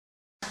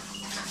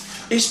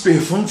It's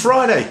Beer Fun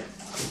Friday.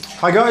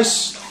 Hi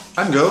guys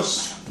and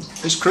girls,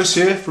 it's Chris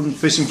here from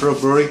Fishing Pro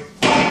Brewery,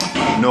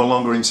 no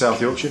longer in South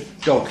Yorkshire.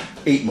 Dog,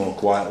 eat more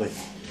quietly.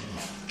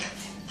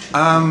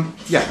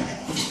 Yeah,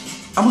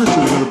 I'm going to do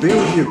another beer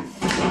review.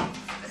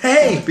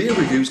 Hey, beer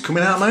reviews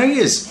coming out of my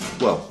ears.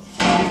 Well,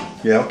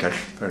 yeah, okay,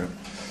 fair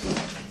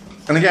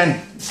enough. And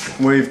again,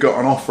 we've got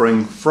an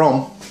offering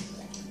from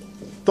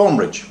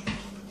Thornbridge.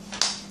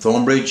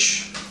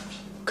 Thornbridge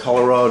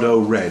Colorado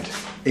Red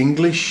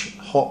English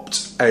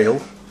hopped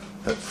ale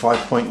at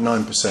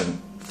 5.9%,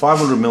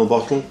 500ml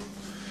bottle.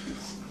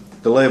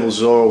 The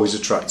labels are always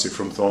attractive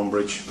from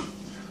Thornbridge.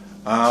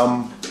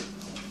 I'll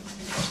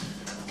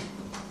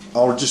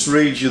just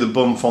read you the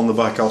bump on the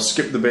back. I'll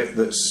skip the bit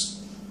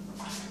that's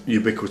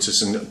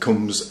ubiquitous and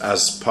comes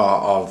as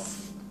part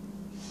of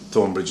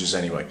Thornbridge's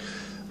anyway.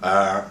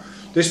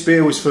 This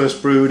beer was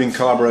first brewed in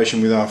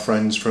collaboration with our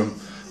friends from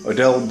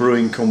Odell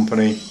Brewing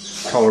Company,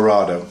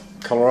 Colorado.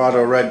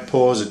 Colorado Red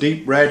pours a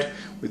deep red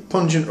with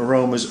pungent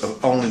aromas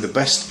of only the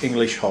best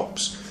English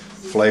hops.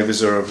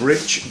 Flavours are of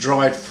rich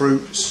dried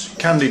fruits,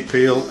 candied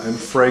peel and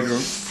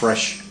fragrant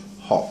fresh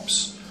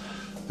hops.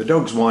 The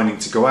dog's whining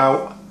to go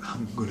out.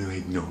 I'm going to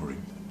ignore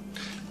him.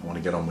 I want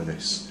to get on with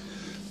this.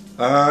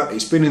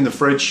 It's been in the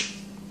fridge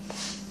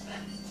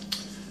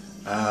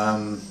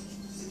for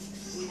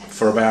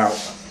about,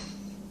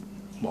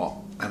 what,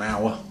 an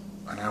hour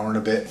and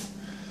a bit.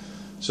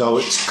 So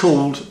it's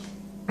cooled,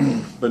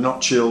 but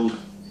not chilled.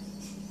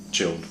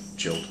 Chilled.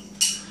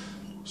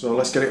 So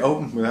let's get it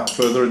open without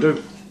further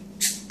ado.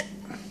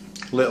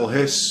 Little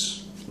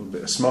hiss, a little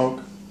bit of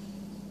smoke.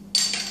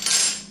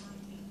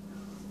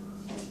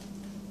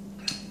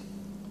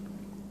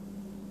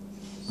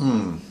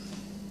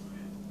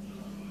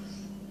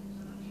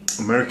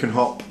 American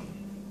hop,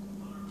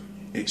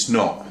 it's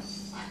not.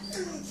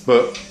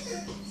 But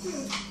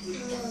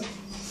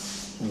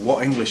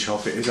what English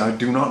hop it is, I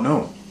do not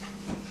know.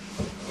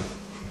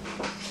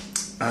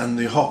 And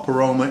the hop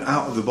aroma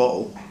out of the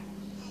bottle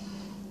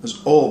has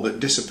all but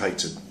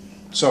dissipated.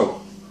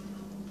 So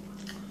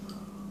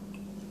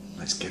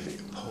let's give it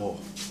a pour.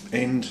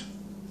 In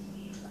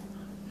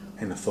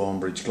a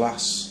Thornbridge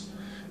glass.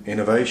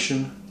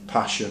 Innovation,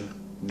 passion,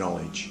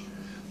 knowledge.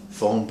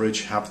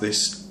 Thornbridge have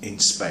this in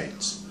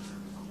spades.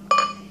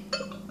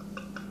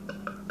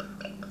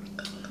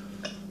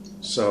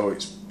 So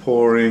it's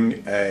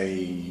pouring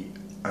an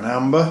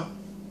amber,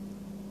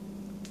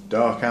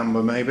 dark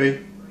amber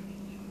maybe.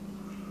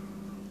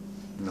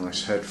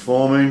 Nice head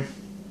forming.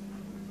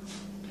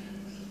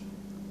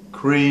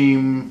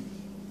 Cream,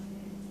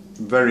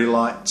 very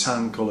light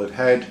tan coloured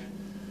head,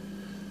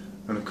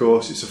 and of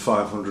course it's a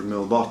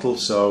 500ml bottle,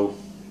 so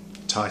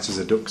tight as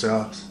a duck's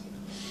arse.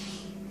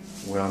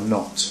 We are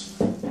not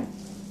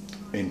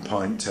in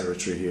pint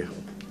territory here,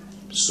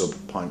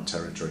 sub-pint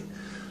territory.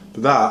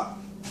 But that,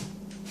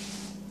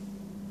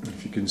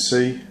 if you can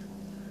see,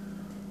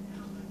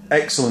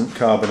 excellent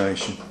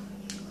carbonation,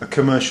 a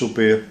commercial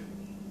beer.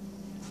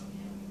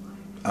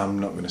 I'm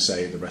not going to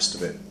say the rest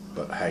of it,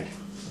 but hey,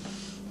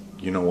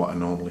 you know what I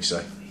normally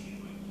say.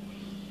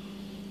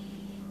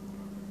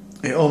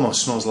 It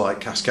almost smells like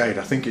Cascade.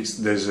 I think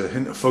there's a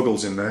hint of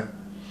Fuggles in there.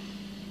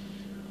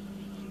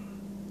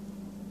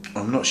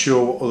 I'm not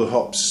sure what other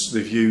hops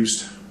they've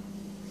used,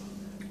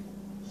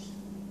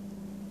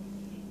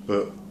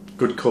 but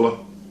good colour.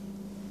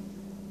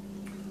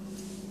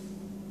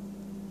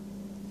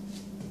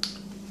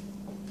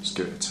 Let's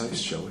give it a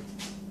taste, shall we?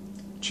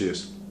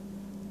 Cheers.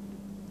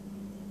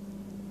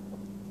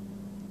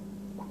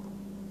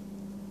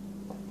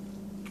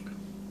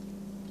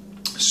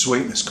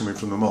 Sweetness coming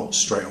from the malt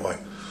straight away.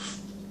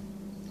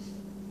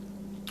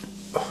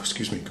 Oh,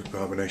 excuse me, good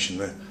carbonation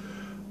there.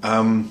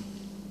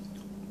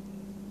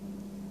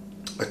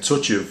 A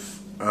touch of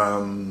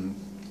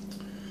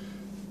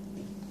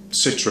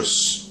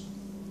citrus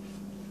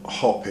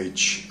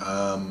hoppage,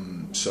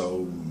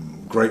 so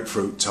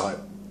grapefruit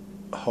type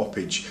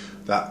hoppage,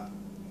 that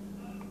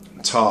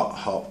tart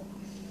hop.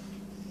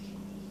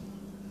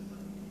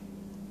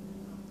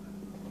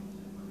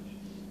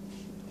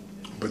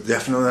 But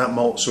definitely that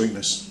malt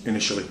sweetness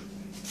initially,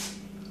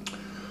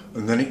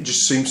 and then it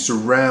just seems to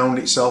round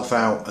itself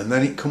out, and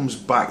then it comes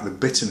back, the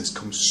bitterness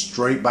comes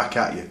straight back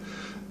at you,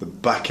 the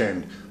back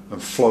end,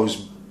 and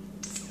flows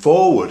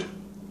forward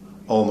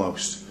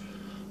almost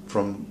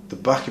from the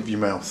back of your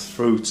mouth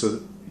through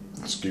to,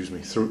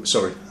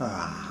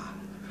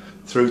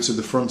 through to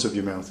the front of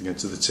your mouth again,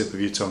 to the tip of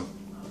your tongue.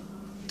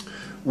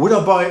 Would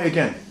I buy it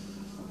again?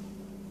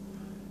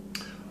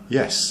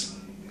 Yes,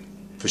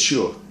 for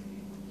sure.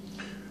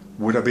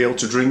 Would I be able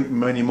to drink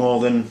many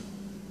more than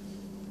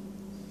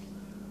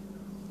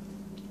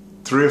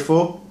 3 or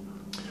 4?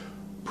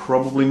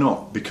 Probably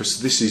not, because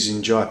this is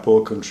in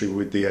Jaipur country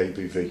with the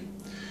ABV.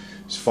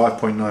 It's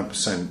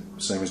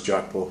 5.9%, same as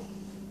Jaipur.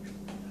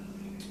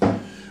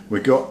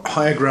 We've got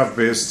higher grav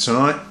beers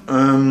tonight.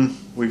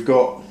 We've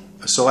got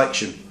a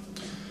selection.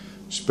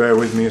 Just bear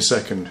with me a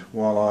second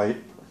while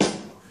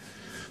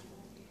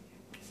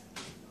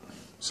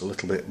it's a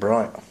little bit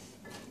bright.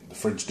 The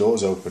fridge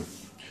door's open.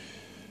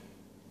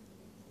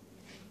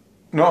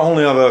 not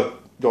only have I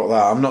got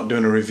that, I'm not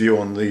doing a review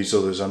on these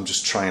others, I'm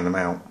just trying them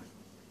out.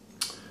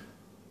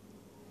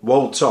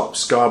 Wold Top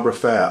Scarborough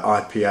Fair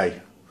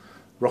IPA,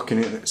 rocking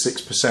it at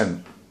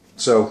 6%.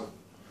 So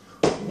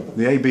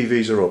the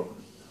ABVs are up.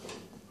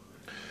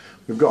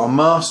 We've got a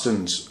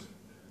Marston's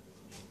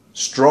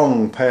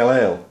Strong Pale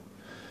Ale.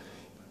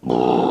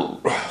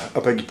 I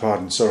beg your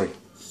pardon, sorry.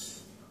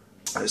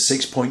 At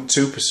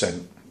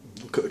 6.2%.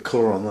 Look at the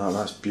colour on that,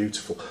 that's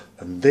beautiful.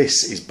 And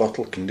this is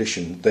bottle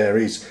conditioned. There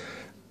is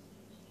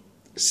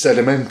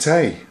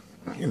sedimenta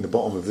in the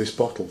bottom of this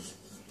bottle.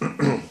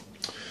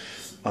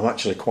 I'm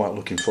actually quite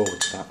looking forward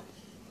to that.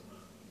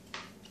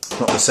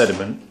 Not the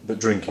sediment, but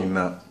drinking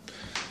that.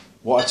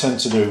 What I tend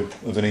to do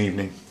of an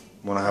evening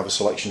when I have a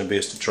selection of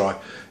beers to try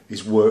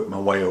is work my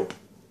way up.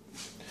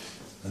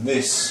 And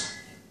this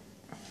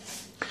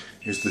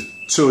is the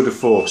Tour de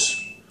Force.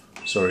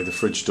 Sorry, the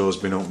fridge door's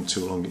been open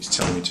too long, it's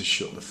telling me to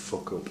shut the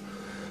fuck up.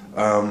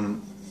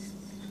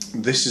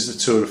 This is the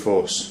Tour de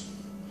Force.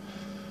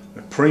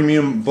 A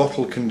premium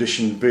bottle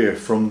conditioned beer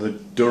from the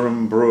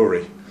Durham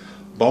Brewery.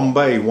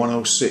 Bombay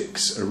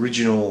 106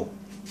 original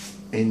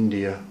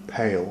India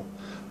Pale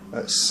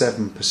at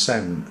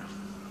 7%.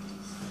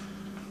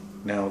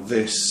 Now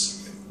this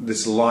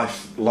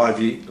live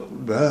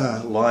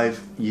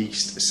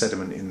yeast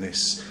sediment in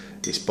this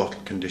is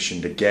bottle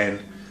conditioned again.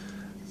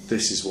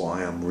 This is what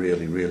I am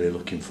really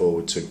looking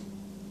forward to.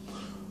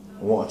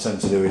 And what I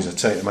tend to do is I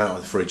take them out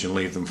of the fridge and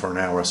leave them for an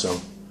hour or so,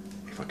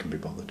 if I can be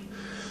bothered.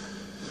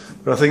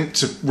 But I think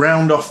to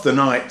round off the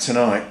night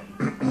tonight,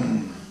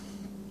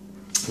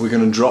 we're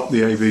going to drop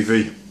the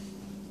ABV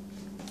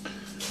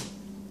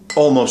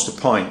almost a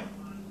pint.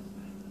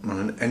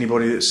 And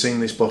anybody that's seen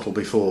this bottle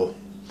before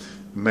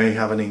may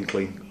have an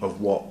inkling of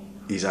what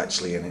is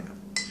actually in it.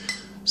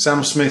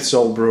 Sam Smith's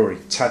Old Brewery,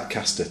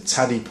 Tadcaster,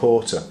 Taddy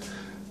Porter.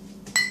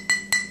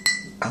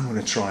 I'm going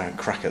to try and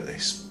crack at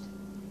this,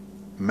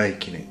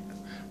 making it,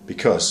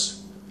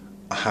 because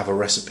I have a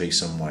recipe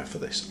somewhere for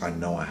this. I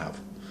know I have.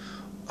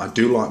 I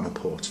do like my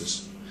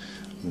porters.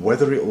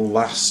 Whether it will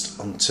last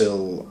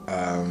until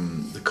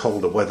the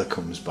colder weather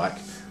comes back,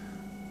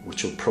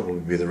 which will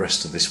probably be the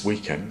rest of this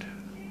weekend.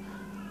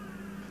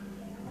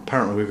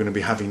 Apparently we're going to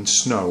be having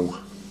snow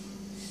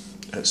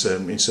in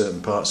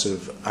certain parts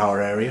of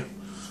our area.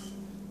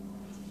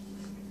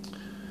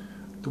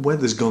 The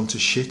weather's gone to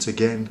shit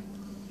again.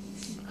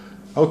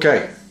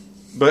 Okay,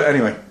 but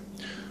anyway,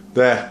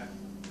 there.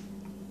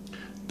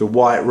 The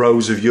White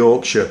Rose of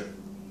Yorkshire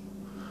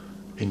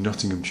in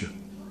Nottinghamshire.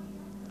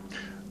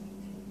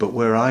 But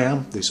where I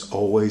am, there's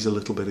always a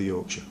little bit of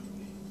Yorkshire.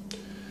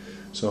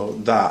 So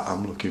that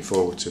I'm looking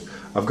forward to.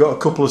 I've got a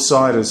couple of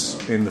ciders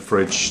in the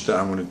fridge that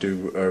I'm going to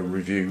do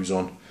reviews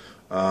on.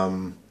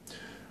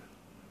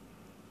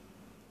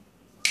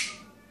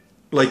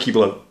 Lakey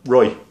Blow,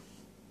 Roy.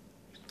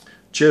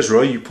 Cheers,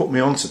 Roy, you put me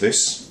onto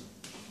this.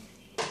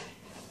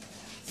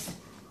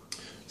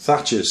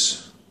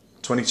 Thatcher's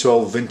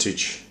 2012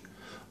 vintage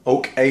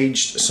oak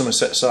aged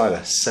Somerset cider,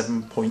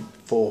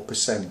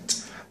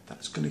 7.4%.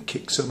 That's going to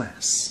kick some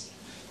ass.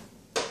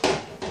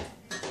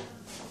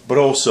 But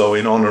also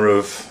in honour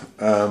of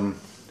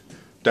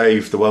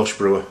Dave, the Welsh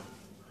brewer,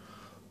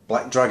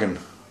 Black Dragon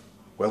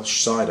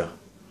Welsh cider.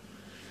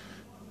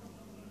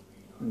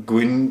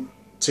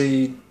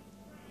 Gwynty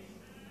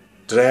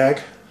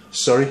Drag,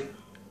 sorry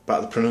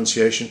about the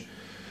pronunciation.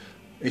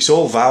 It's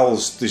all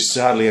vowels. There's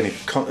hardly any.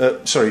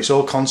 Sorry, it's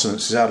all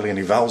consonants. There's hardly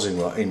any vowels in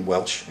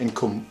Welsh. In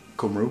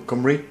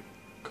Cymru.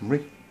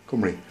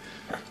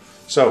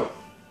 So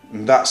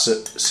that's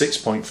at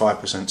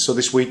 6.5%. So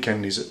this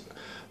weekend is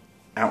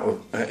out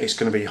of. It's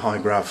going to be high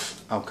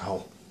grav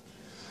alcohol.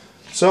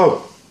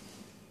 So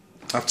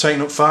I've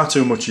taken up far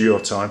too much of your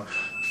time.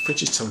 The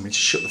fridge is telling me to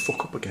shut the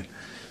fuck up again.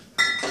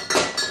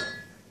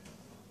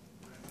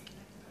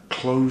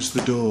 Close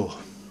the door.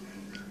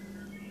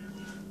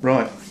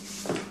 Right.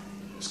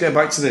 Let's get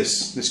back to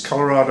this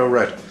Colorado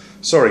Red.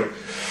 Sorry.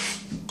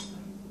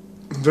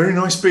 Very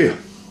nice beer.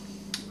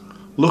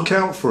 Look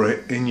out for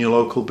it in your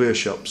local beer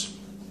shops.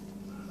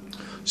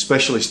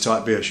 Specialist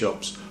type beer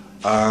shops.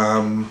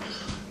 Some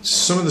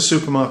of the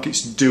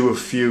supermarkets do a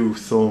few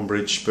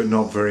Thornbridge, but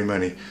not very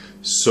many.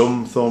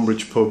 Some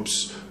Thornbridge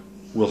pubs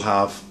will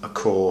have a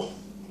core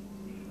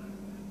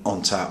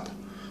on tap,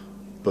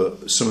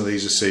 but some of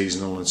these are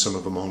seasonal and some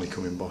of them only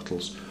come in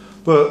bottles.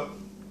 But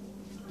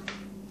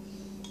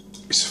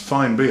it's a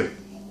fine beer.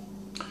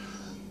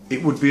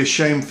 It would be a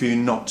shame for you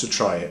not to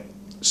try it.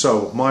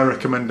 So my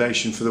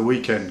recommendation for the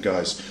weekend,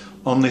 guys,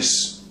 on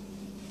this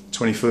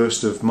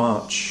 21st of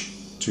March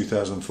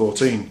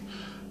 2014,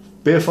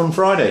 Beer Fun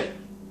Friday,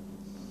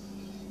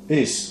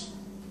 is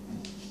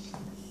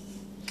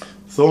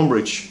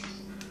Thornbridge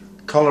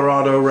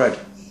Colorado Red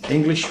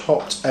English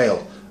Hopped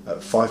Ale at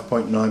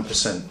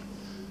 5.9%.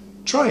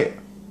 Try it.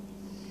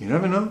 You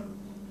never know.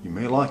 You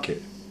may like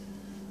it.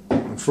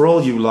 And for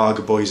all you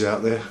lager boys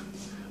out there,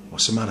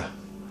 what's the matter?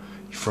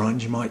 You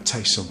frightened you might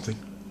taste something?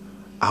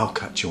 I'll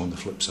catch you on the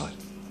flip side.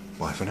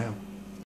 Bye for now.